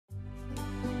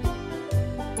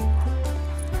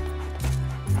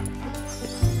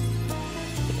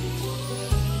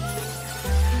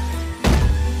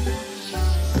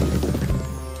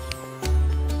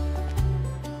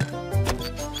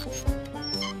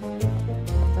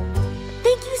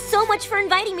much for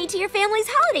inviting me to your family's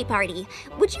holiday party.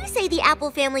 Would you say the Apple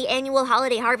Family Annual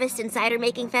Holiday Harvest and Cider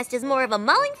Making Fest is more of a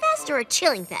mulling fest or a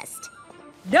chilling fest?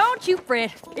 Don't you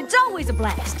fret. It's always a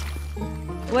blast.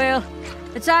 Well,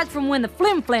 aside from when the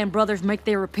Flim Flam brothers make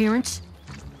their appearance.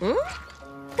 Hmm?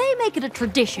 They make it a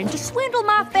tradition to swindle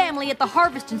my family at the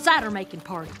harvest and cider making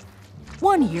party.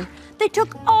 One year, they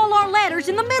took all our ladders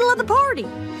in the middle of the party.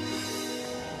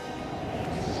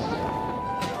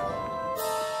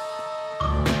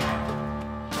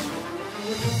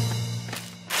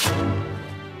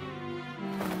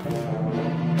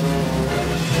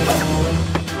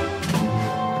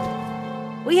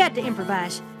 We had to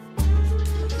improvise.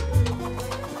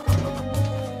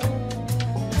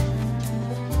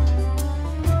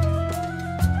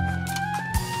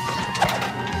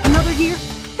 Another year,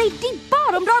 they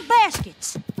deep-bottomed our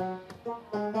baskets.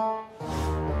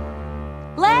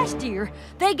 Last year,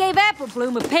 they gave Apple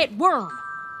Bloom a pet worm.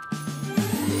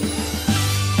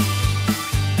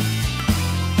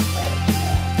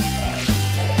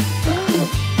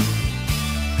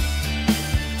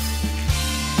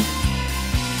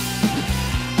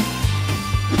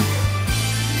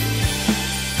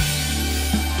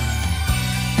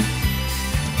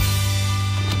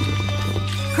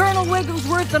 Colonel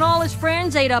Wigglesworth and all his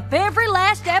friends ate up every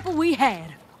last apple we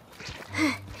had.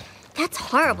 That's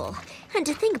horrible. And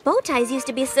to think bow ties used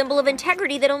to be a symbol of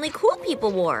integrity that only cool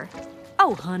people wore.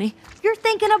 Oh, honey, you're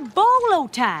thinking of bolo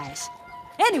ties.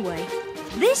 Anyway,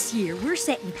 this year we're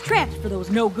setting traps for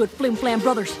those no-good Flim Flam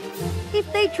brothers.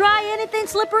 If they try anything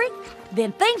slippery,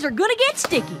 then things are gonna get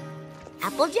sticky.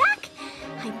 Applejack?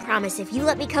 I promise if you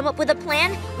let me come up with a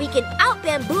plan, we can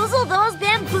out-bamboozle those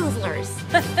bamboozlers.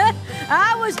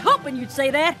 I was hoping you'd say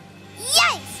that.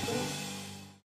 Yes!